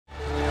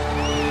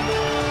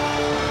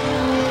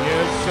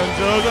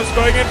Moses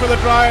going in for the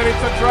try, and it's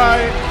a try.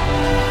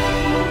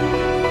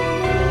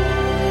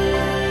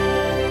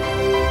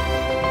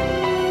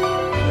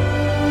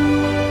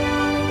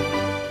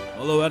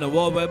 Hello and a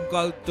warm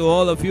welcome to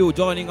all of you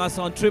joining us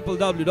on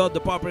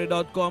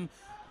www.ThePapare.com.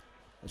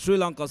 Sri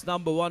Lanka's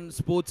 #1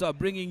 sports are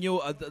bringing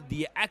you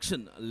the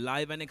action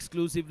live and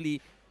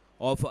exclusively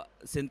of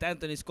St.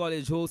 Anthony's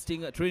College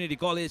hosting Trinity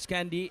College,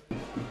 Kandy.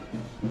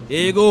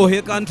 Here you go,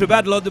 here country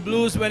battle of the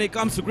blues when it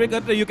comes to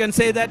cricket. You can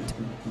say that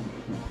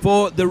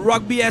for the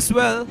rugby as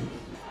well.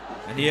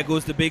 And here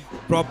goes the big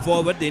prop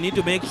forward. They need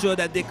to make sure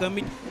that they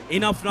commit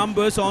enough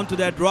numbers onto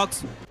their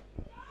rocks.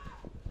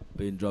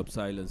 Pin drop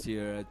silence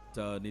here at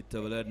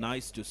Nittawela.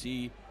 Nice to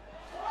see.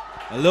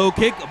 A low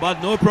kick,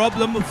 but no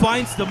problem.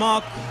 Finds the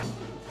mark.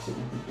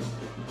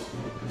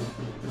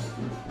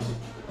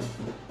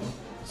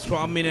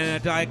 Strom in an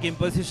attacking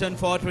position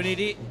for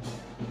Trinity.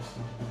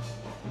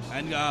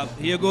 And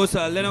here goes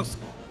Lennox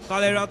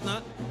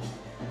Kaleratna.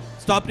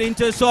 Stopped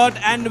into shot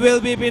and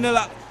will be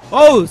penalized.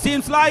 Oh,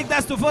 seems like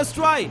that's the first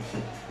try.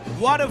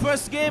 What a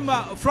first game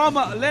from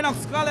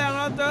Lennox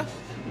Kaleratna.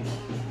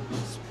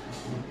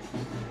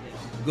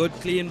 Good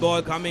clean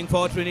ball coming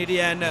for Trinity,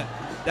 and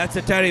that's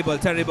a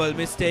terrible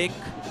mistake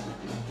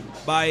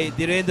by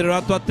Dhirendra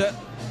Ratwat,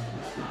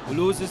 who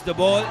loses the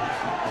ball.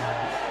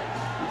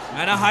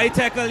 And a high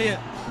tackle here.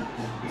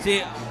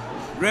 See,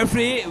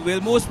 referee will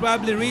most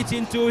probably reach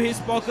into his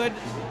pocket.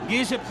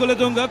 Gishap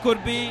Kulatunga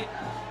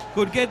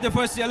could get the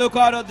first yellow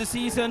card of the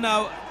season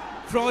now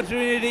for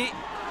Trinity.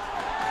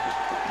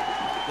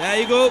 There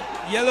you go,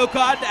 yellow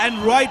card, and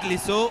rightly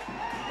so.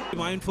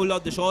 Mindful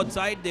of the short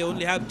side, they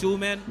only have 2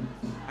 men.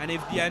 And if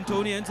the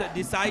Antonians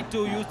decide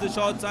to use the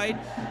short side,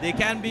 they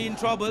can be in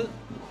trouble.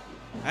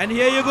 And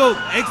here you go,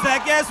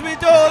 exactly as we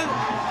told.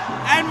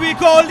 And we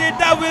called it.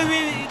 That will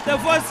be the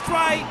first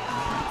try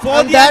for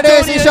and the that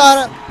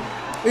Antonians.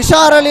 is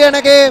Ishara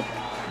Lianake,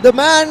 the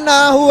man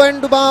who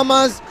went to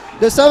Bahamas,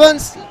 the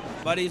 7th.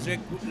 But he's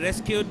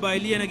rescued by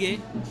Lianage.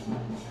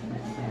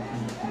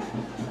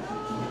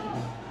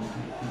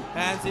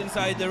 Hands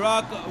inside the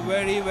rock.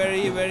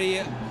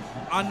 Very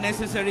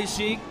unnecessary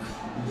shake.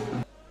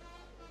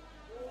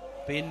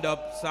 Pinned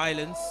up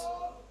silence.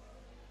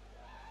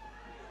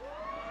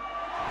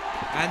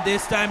 And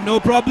this time no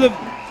problem.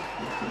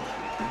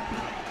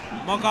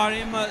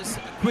 Makarim's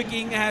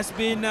quicking has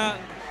been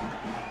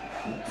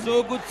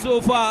so good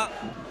so far.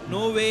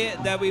 No way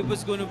that it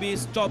was going to be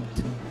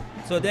stopped.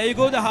 So there you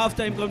go, the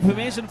halftime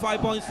confirmation.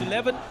 5 points to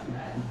 11.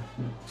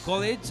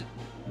 College.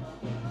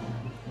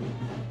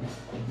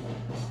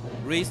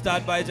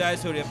 Restart by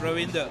Jayasurya.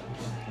 Pravinder.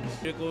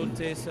 Virakon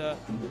says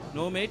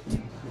no mate.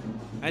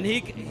 And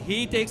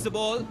he takes the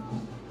ball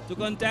to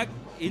contact,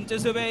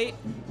 inches away.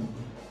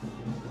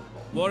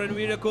 Warren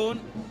Virakon.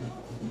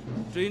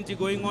 Trinity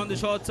going on the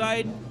short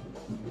side.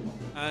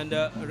 And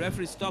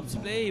referee stops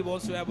play. He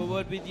wants to have a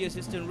word with the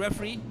assistant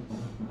referee.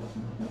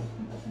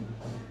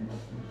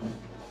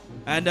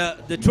 And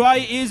the try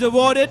is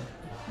awarded.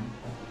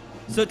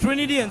 So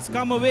Trinitians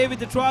come away with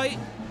the try.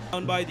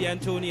 Down by the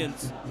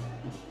Antonians.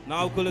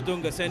 Now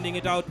Kulatunga sending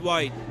it out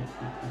wide.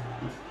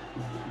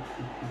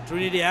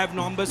 Trinity have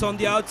numbers on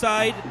the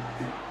outside.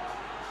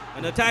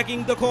 And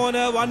attacking the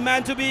corner. 1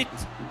 man to beat.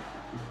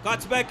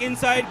 Cuts back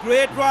inside.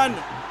 Great run.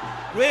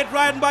 Great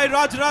run by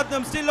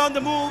Rajaratnam. Still on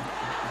the move.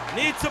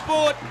 Needs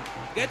support.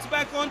 Gets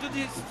back onto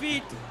his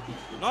feet.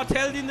 Not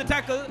held in the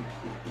tackle.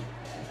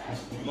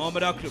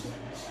 Mohammad Akram.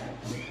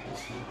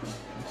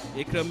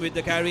 Ikram with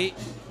the carry.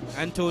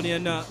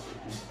 Antonian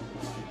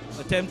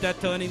attempt at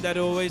turning that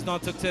over is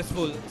not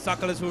successful.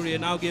 Sakala Surya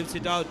now gives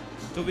it out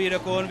to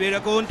Virakon.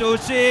 Virakon to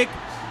Sheikh.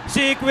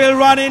 Sheikh will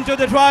run into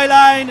the try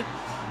line.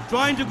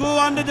 Trying to go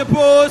under the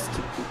post.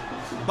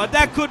 But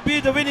that could be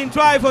the winning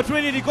try for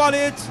Trinity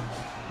College.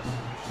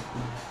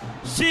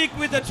 Sheikh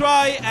with the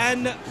try,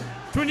 and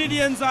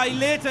Trinitians are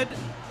elated.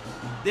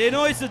 They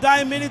know it's the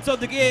dying minutes of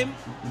the game.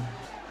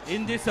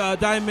 In this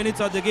dying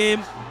minutes of the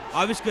game,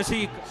 Avishka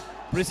Sheikh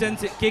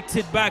kicks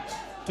it back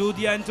to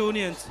the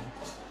Antonians.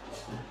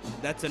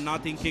 That's a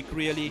nothing kick,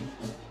 really.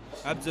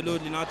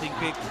 Absolutely nothing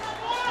kick.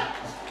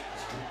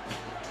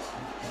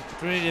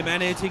 Trinity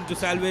managing to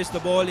salvage the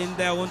ball in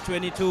their own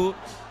 22.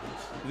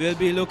 Will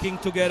be looking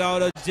to get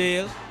out of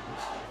jail.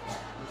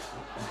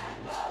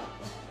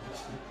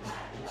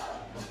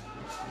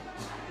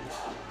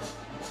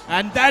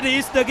 And that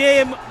is the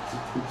game.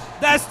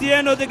 That's the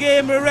end of the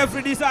game. The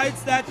referee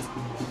decides that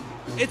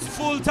it's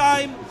full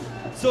time.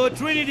 So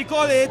Trinity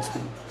College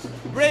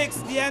breaks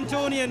the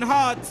Antonian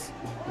hearts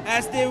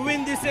as they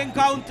win this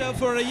encounter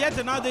for yet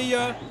another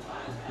year.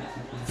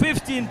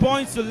 15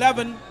 points to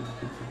 11.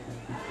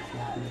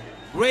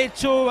 Great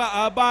show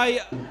by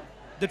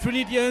the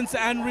Trinitians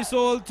and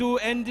resolve to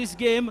end this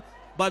game.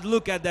 But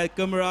look at that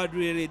camaraderie,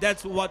 really.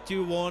 That's what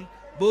you want.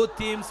 Both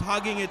teams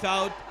hugging it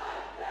out.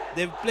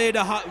 They've played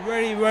a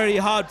very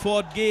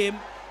hard-fought game.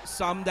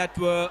 Some that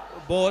were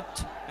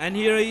bought. And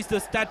here is the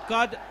stat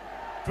card.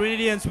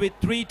 Trinitians with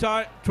 3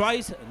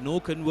 tries, no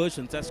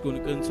conversions. That's going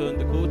to concern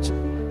the coach.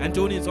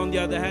 Antonians, on the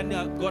other hand,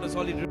 got a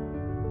solid...